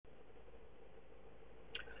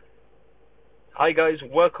Hi guys,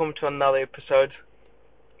 welcome to another episode.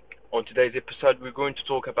 On today's episode, we're going to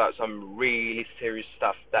talk about some really serious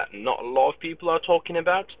stuff that not a lot of people are talking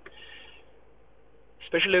about,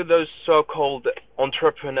 especially those so-called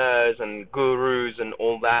entrepreneurs and gurus and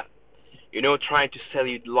all that. Trying to sell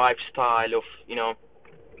you the lifestyle of,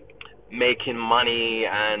 making money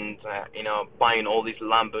and, buying all these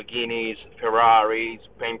Lamborghinis, Ferraris,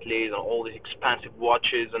 Bentleys, and all these expensive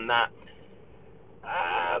watches and that.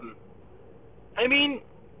 Um, I mean,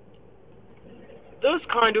 those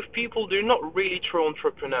kind of people, they're not really true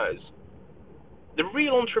entrepreneurs. The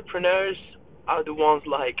real entrepreneurs are the ones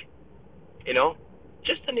like, you know,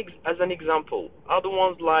 as an example, are the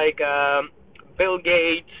ones like Bill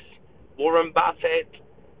Gates, Warren Buffett,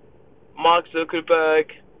 Mark Zuckerberg,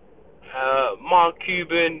 Mark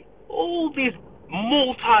Cuban, all these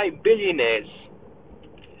multi-billionaires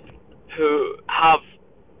who have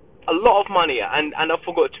a lot of money, and I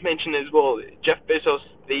forgot to mention as well, Jeff Bezos,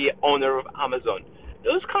 the owner of Amazon.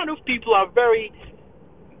 Those kind of people are very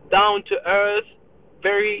down to earth,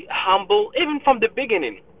 very humble, even from the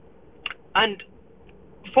beginning. And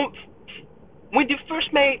from, when they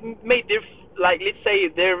first made their, like, let's say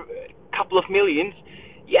their couple of millions,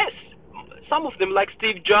 yes, some of them like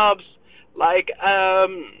Steve Jobs, like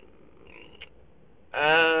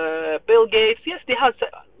Bill Gates, yes, they had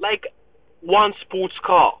like one sports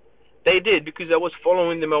car. They did, because I was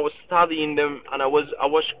following them, I was studying them, and I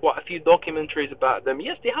watched quite a few documentaries about them.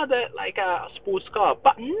 Yes, they had a sports car,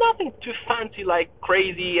 but nothing too fancy, like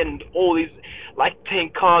crazy, and all these like 10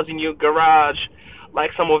 cars in your garage, like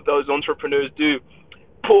some of those entrepreneurs do.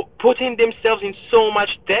 Putting themselves in so much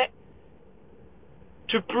debt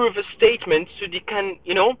to prove a statement, so they can,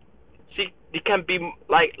 see, they can be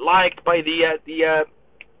liked by the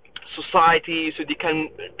society, so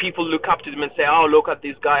people look up to them and say, oh, look at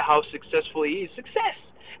this guy, how successful he is. Success,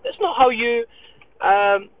 that's not how you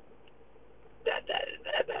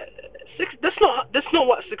that's not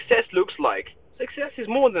what success looks like. Success is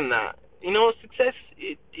more than that. Success,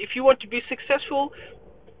 if you want to be successful,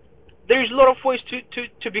 there's a lot of ways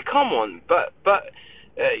to become one, but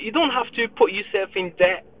you don't have to put yourself in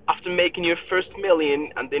debt after making your first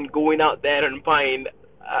million and then going out there and buying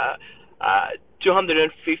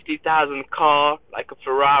 250,000 car like a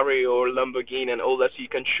Ferrari or Lamborghini and all that, so you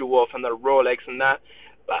can show off, and a Rolex and that.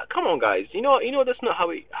 But come on, guys, that's not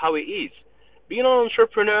how it is. Being an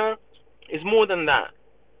entrepreneur is more than that.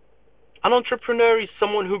 An entrepreneur is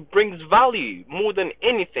someone who brings value more than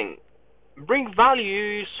anything. Bring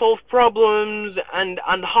value, solve problems, and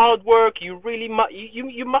hard work. You really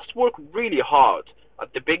you must work really hard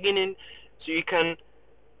at the beginning, so you can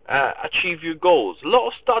achieve your goals. A lot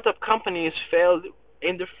of startup companies failed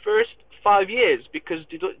in the first 5 years because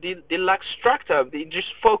they lack structure. They just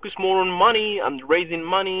focus more on money and raising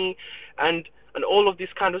money and all of this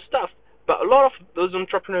kind of stuff. But a lot of those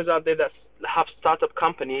entrepreneurs out there that have startup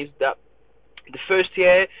companies, that the first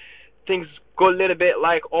year things go a little bit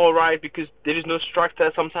like all right, because there is no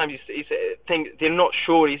structure. Sometimes it's they're not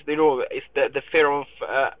sure. It's the fear of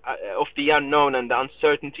the unknown and the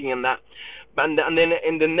uncertainty and that. And then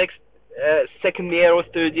in the next second year or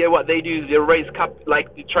third year, what they do is they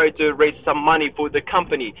try to raise some money for the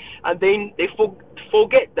company, and then they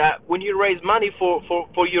forget that when you raise money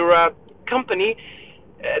for your company,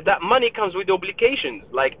 that money comes with obligations.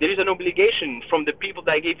 Like, there is an obligation from the people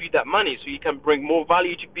that gave you that money, so you can bring more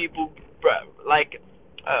value to people,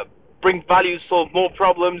 bring value, solve more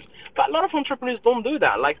problems. But a lot of entrepreneurs don't do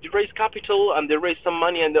that. Like, they raise capital and they raise some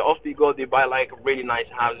money, and then off they go, they buy like really nice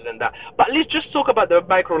houses and that. But let's just talk about the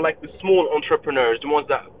micro, like the small entrepreneurs, the ones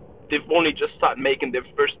that they've only just started making their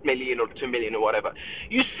first million or 2 million or whatever.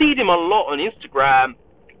 You see them a lot on Instagram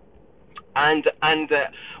and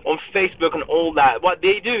on Facebook and all that. What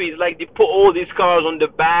they do is, like, they put all these cars on the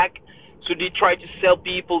back, so they try to sell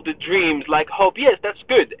people the dreams, like hope. Yes, that's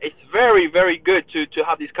good. It's very, very good to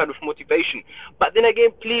have this kind of motivation. But then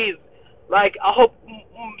again, please, like, I hope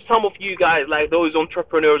some of you guys, like those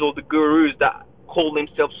entrepreneurs or the gurus that call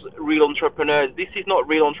themselves real entrepreneurs, this is not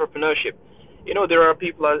real entrepreneurship. There are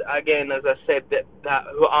people, again, as I said, that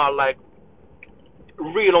who are like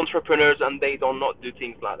real entrepreneurs, and they do not do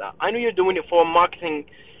things like that. I know you're doing it for a marketing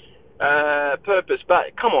purpose,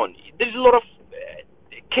 but come on, there's a lot of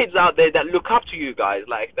kids out there that look up to you guys,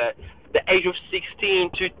 like the age of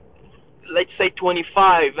 16 to, let's say,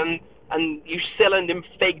 25, and you're selling them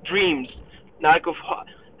fake dreams, like of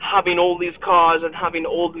having all these cars and having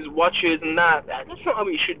all these watches and that. That's not how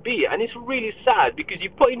it should be, and it's really sad, because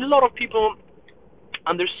you're putting a lot of people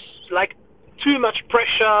under like too much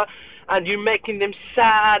pressure, and you're making them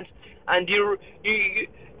sad, and you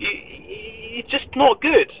it's just not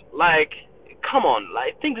good. Like, come on,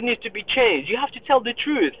 like things need to be changed. You have to tell the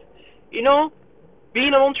truth. You know,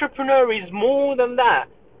 being an entrepreneur is more than that.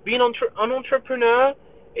 Being an entrepreneur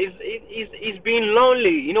is being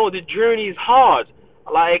lonely. You know, the journey is hard.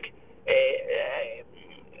 Like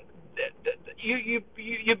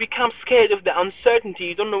you become scared of the uncertainty.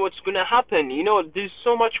 You don't know what's going to happen. You know, there's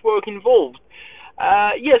so much work involved.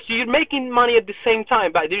 Yes, you're making money at the same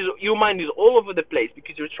time, but your mind is all over the place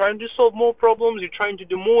because you're trying to solve more problems. You're trying to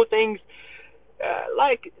do more things.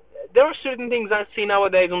 Like there are certain things I see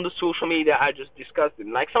nowadays on the social media. I just discussed it.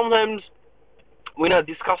 Like sometimes when I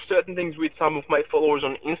discuss certain things with some of my followers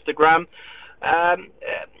on Instagram, um,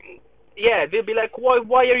 uh, yeah, they'll be like, why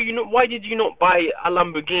did you not buy a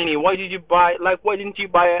Lamborghini? Why didn't you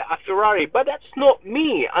buy a Ferrari? But that's not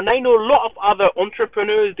me, and I know a lot of other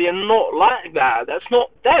entrepreneurs. They're not like that. That's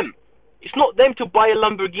not them. It's not them to buy a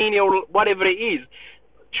Lamborghini or whatever it is.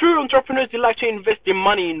 True entrepreneurs, they like to invest their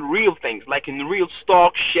money in real things, like in real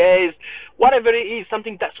stock, shares, whatever it is,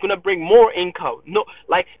 something that's gonna bring more income. No,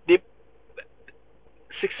 like the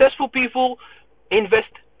successful people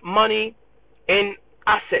invest money in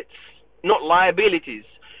assets, not liabilities.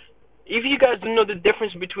 If you guys don't know the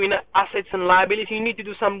difference between assets and liability, you need to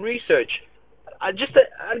do some research. I'll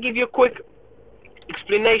give you a quick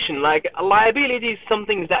explanation. Like a liability is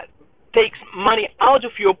something that takes money out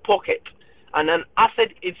of your pocket, and an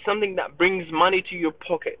asset is something that brings money to your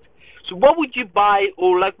pocket. So what would you buy,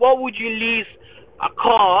 or like what would you lease a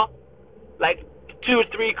car, like two or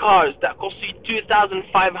three cars that cost you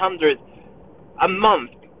 2,500 a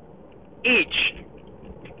month each,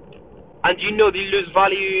 and you know they lose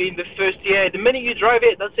value in the first year. The minute you drive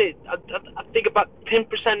it, that's it. I think about 10%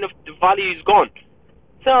 of the value is gone.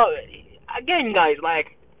 So again, guys,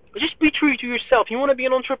 like just be true to yourself. You want to be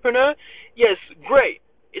an entrepreneur? Yes, great.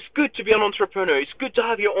 It's good to be an entrepreneur. It's good to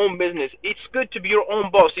have your own business. It's good to be your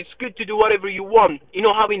own boss. It's good to do whatever you want. You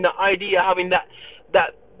know, having the idea, having that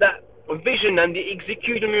vision and the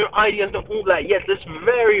executing your ideas and all that. Yes, that's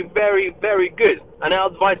very, very, very good. And I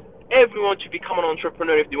advise everyone to become an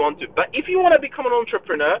entrepreneur if they want to. But if you want to become an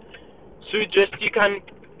entrepreneur, so just you can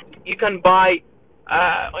buy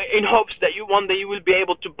in hopes that one day you will be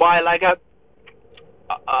able to buy like a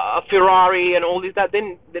Ferrari and all this that,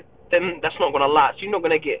 then that's not gonna last. You're not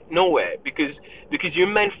gonna get nowhere because your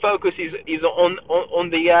main focus is on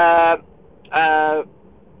the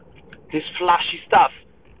this flashy stuff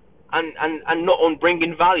and not on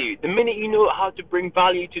bringing value. The minute you know how to bring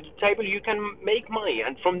value to the table, you can make money,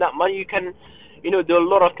 and from that money you can, do a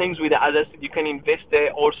lot of things with it. As I said, you can invest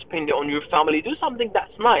it or spend it on your family. Do something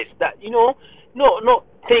that's nice. That not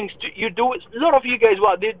things you do it. A lot of you guys,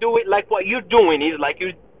 what they do it like what you're doing is like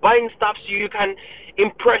you're buying stuff so you can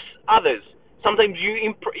impress others. Sometimes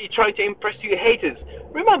you try to impress your haters.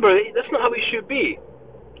 Remember, that's not how it should be.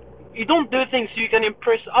 You don't do things so you can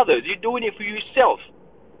impress others. You're doing it for yourself.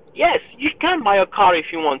 Yes, you can buy a car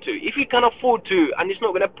if you want to, if you can afford to, and it's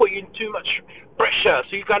not going to put you in too much pressure.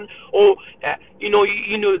 So you can, or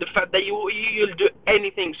the fact that you'll do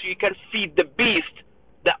anything so you can feed the beast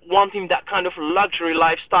that wanting that kind of luxury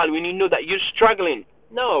lifestyle when you know that you're struggling.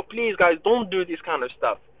 No, please, guys, don't do this kind of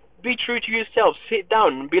stuff. Be true to yourself. Sit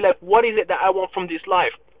down and be like, what is it that I want from this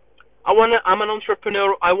life? I'm an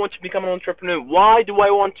entrepreneur. I want to become an entrepreneur. Why do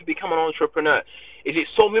I want to become an entrepreneur? Is it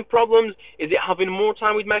solving problems? Is it having more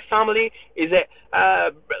time with my family? Is it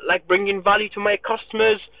like bringing value to my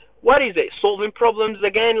customers? What is it? Solving problems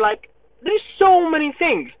again? Like, there's so many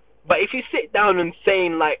things. But if you sit down and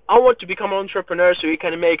saying like, I want to become an entrepreneur so you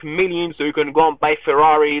can make millions, so you can go and buy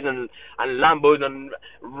Ferraris and Lambos and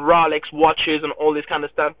Rolex watches and all this kind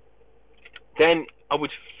of stuff, then I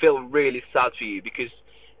would feel really sad for you because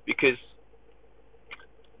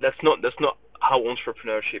that's not how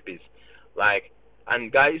entrepreneurship is. Like,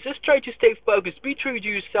 and guys, just try to stay focused. Be true to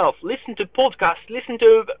yourself. Listen to podcasts. Listen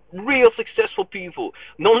to real successful people.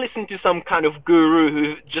 Don't listen to some kind of guru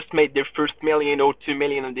who just made their first million or 2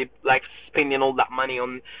 million and they like spending all that money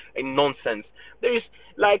in nonsense. There's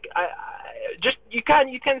like you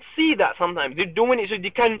can see that sometimes they're doing it so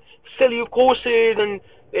they can sell you courses and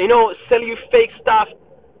sell you fake stuff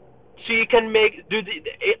so you can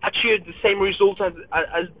achieve the same results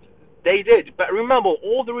as they did. But remember,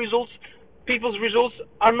 all the results. People's results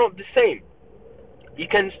are not the same. You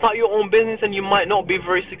can start your own business and you might not be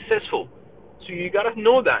very successful. So you gotta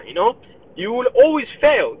know that, You will always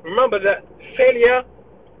fail. Remember that failure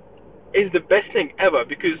is the best thing ever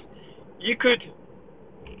because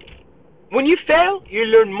when you fail, you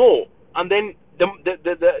learn more. And then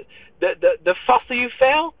the faster you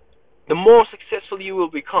fail, the more successful you will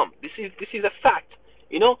become. This is a fact.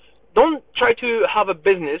 Don't try to have a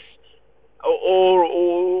business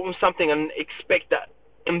or something and expect that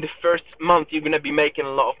in the first month you're gonna be making a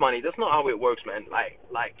lot of money. That's not how it works, man.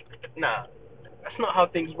 Nah, that's not how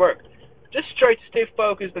things work. Just try to stay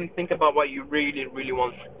focused and think about what you really, really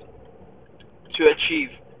want to achieve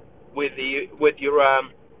with your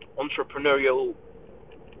entrepreneurial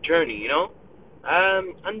journey.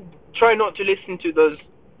 And try not to listen to those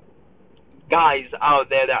guys out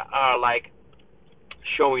there that are like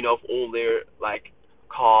showing off all their like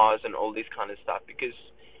cars and all this kind of stuff, because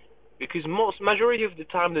most majority of the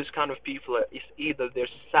time those kind of people is either they're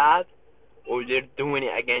sad or they're doing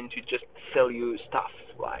it again to just sell you stuff,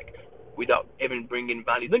 like without even bringing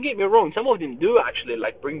value. Don't get me wrong, some of them do actually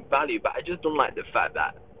like bring value, but I just don't like the fact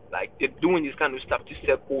that like they're doing this kind of stuff to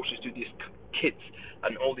sell courses to these kids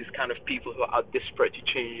and all these kind of people who are desperate to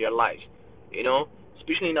change their lives, you know.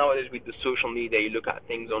 Especially nowadays with the social media, you look at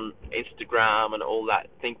things on Instagram and all that,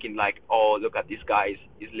 thinking like, oh, look at this guy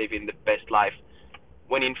is living the best life,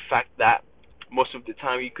 when in fact that most of the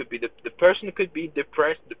time you could be the person could be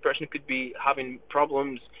depressed, the person could be having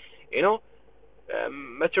problems, you know.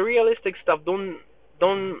 Materialistic stuff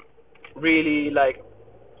don't really like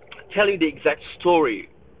tell you the exact story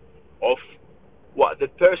of what the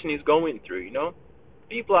person is going through, you know.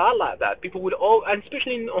 People are like that. People would all, and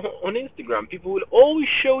especially on Instagram, people will always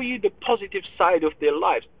show you the positive side of their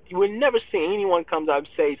lives. You will never see anyone comes out and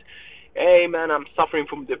says, "Hey man, I'm suffering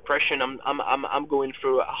from depression. I'm going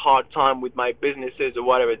through a hard time with my businesses or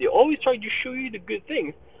whatever." They always try to show you the good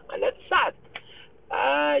things, and that's sad.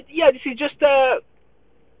 Yeah, this is just a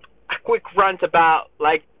quick rant about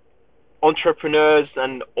like entrepreneurs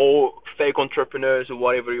and all fake entrepreneurs or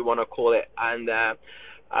whatever you want to call it, and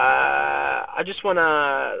I just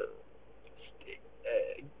wanna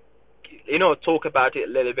talk about it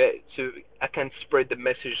a little bit so I can spread the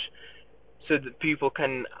message so that people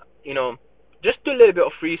can just do a little bit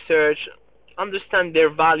of research, understand their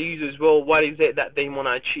values as well. What is it that they want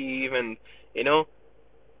to achieve, and you know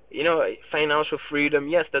financial freedom.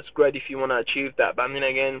 Yes, that's great if you want to achieve that, but I mean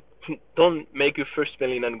again, don't make your first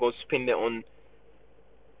million and go spend it on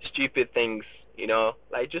stupid things.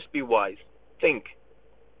 Like just be wise, think.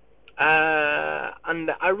 And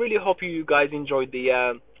I really hope you guys enjoyed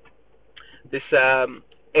this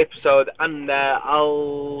episode, and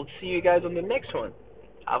I'll see you guys on the next one.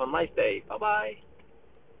 Have a nice day. Bye bye.